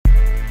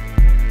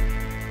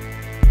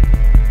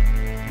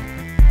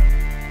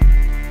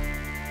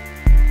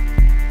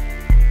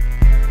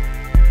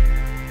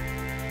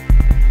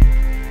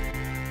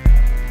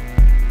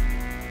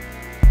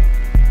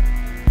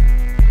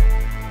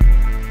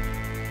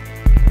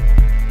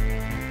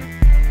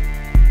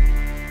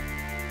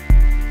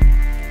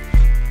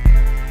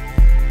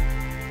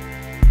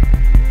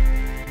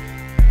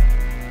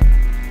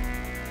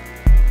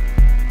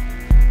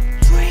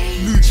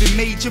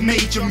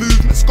Major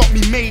movements got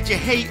me major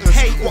haters.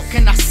 What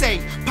can I say?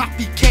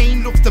 Papi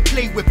Kane loves to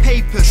play with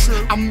papers.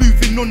 I'm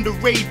moving under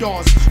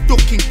radars,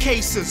 ducking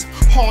cases.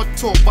 Hard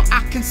talk, but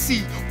I can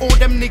see all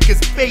them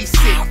niggas basic.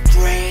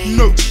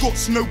 No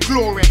guts, no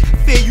glory.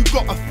 Fear you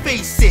gotta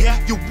face it.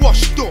 You're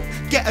washed up,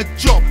 get a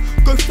job,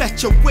 go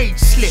fetch a wage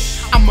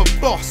slip. I'm a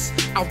boss,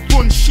 I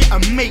run shit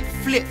and make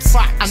flips.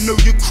 I know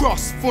you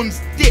cross,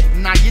 funds dip,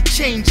 now you're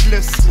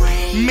changeless.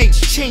 Make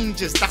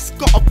changes, that's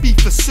gotta be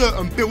for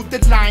certain. Build the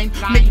line,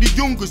 make the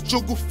youngers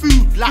juggle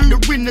food like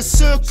they're in a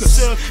circus.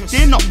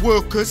 They're not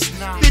workers,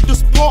 they're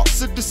just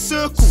parts of the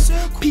circle.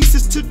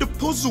 Pieces to the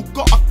puzzle,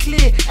 gotta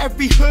clear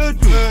every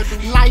hurdle.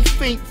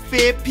 Life ain't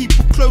fair,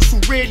 people close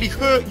will really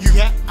hurt you.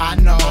 I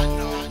know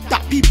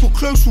that people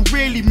close will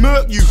really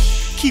murk you.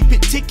 Keep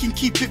it ticking,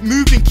 keep it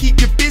moving, keep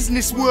your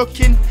business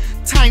working.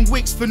 Time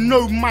waits for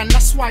no man,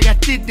 that's why I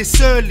did this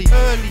early.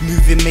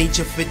 Moving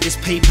major for this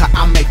paper,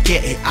 I'ma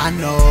get it, I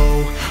know.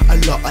 A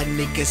lot of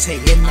niggas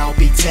hating, I'll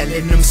be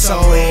telling them so.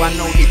 I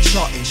know they're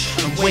trotting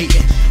and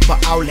waiting,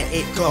 but I'll let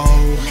it go.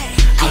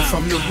 I'm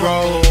from the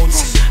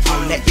roads,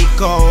 I'll let it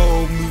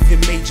go. Moving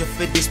major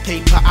for this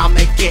paper, I'ma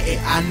get it,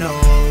 I know.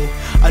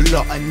 A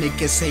lot of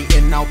niggas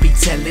hating, I'll be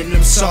telling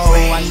them so.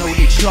 I know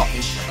they're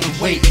plotting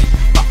and waiting,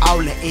 but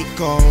I'll let it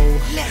go.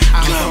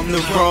 I'm from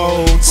the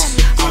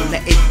roads, I'll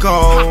let it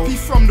go. Papi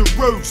from the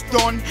roads,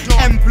 Don.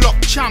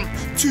 M-block champ,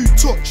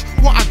 2-touch,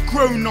 what I've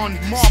grown on.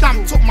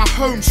 Stamped up my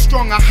home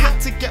strong, I had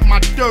to get my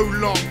dough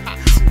long.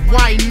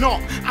 Why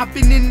not? I've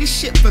been in this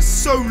shit for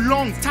so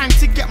long. Time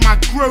to get my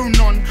grown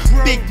on.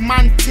 Big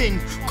man ting,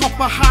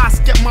 copper house,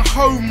 get my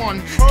home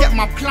on. Get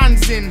my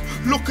plans in,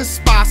 look a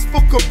sparse,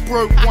 fuck a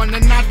broke one.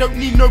 And I don't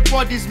need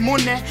nobody's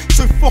money,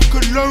 so fuck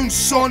alone,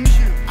 son.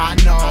 I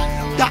know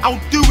that I'll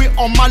do it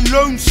on my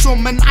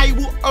lonesome, and I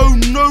will owe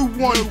no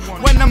one.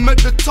 When I'm at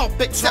the top,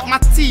 except my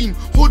team,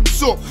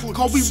 hoods up,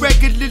 cause we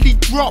regularly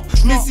drop.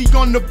 Lizzie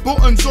on the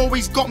buttons,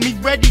 always got me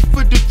ready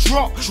for the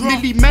drop.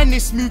 Millie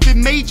Menace,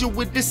 moving major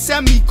with the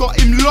semi, got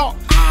him locked.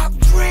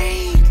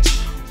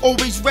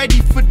 Always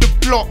ready for the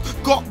block,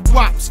 got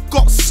waps,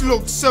 got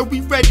slugs, so we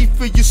ready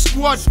for your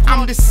squad.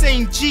 I'm the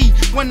same G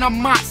when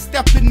I'm out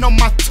stepping on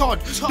my Todd.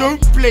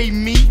 Don't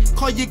blame me,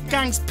 cause your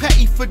gang's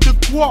petty for the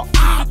guap.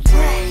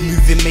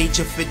 Moving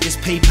major for this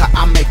paper,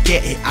 I'ma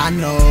get it, I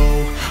know.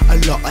 A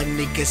lot of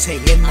niggas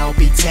hating, I'll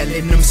be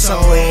telling them so.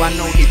 I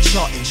know they're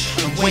trotting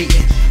and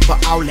waiting,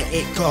 but I'll let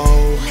it go.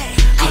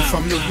 I'm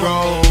from the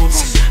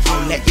roads,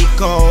 I'll let it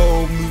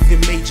go. Moving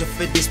major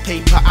for this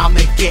paper, I'ma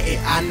get it,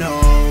 I know.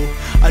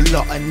 A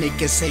lot of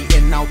niggas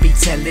hating, I'll be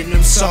telling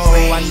them so.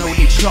 I know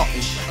they're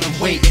plotting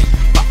and waiting,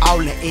 but I'll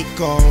let it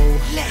go.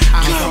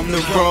 I'm from the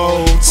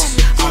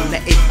roads, I'll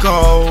let it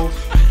go.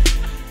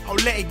 I'll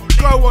let it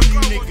go on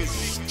you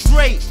niggas,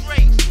 straight.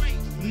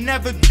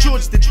 Never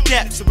judge the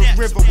depths of a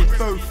river with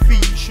both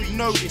feet. You should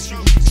know this, you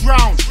will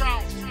drown.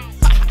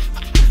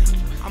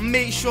 I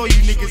make sure you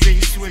niggas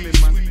ain't swimming,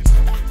 man. We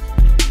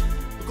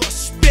got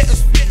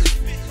spitters for you.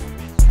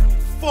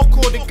 Fuck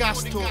all the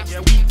gas talk, yeah,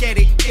 we get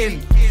it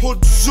in.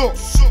 Hoods up,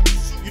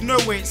 you know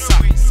where it's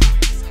at.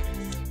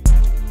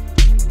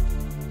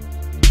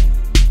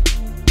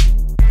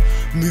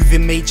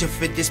 Moving major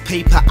for this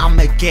paper,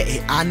 I'ma get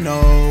it, I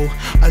know.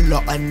 A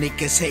lot of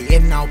niggas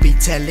hating, I'll be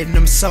telling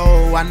them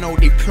so. I know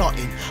they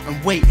plotting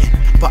and waiting,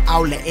 but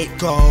I'll let it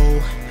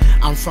go.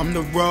 I'm from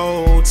the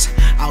roads,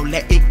 I'll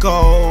let it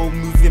go.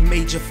 Moving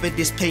major for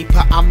this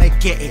paper, I'ma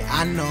get it,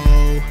 I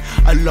know.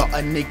 A lot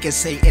of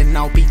niggas hating,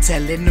 I'll be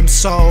telling them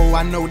so.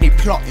 I know they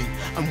plotting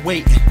and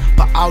waiting,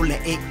 but I'll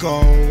let it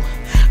go.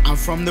 I'm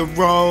from the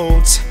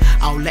roads,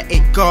 I'll let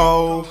it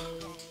go.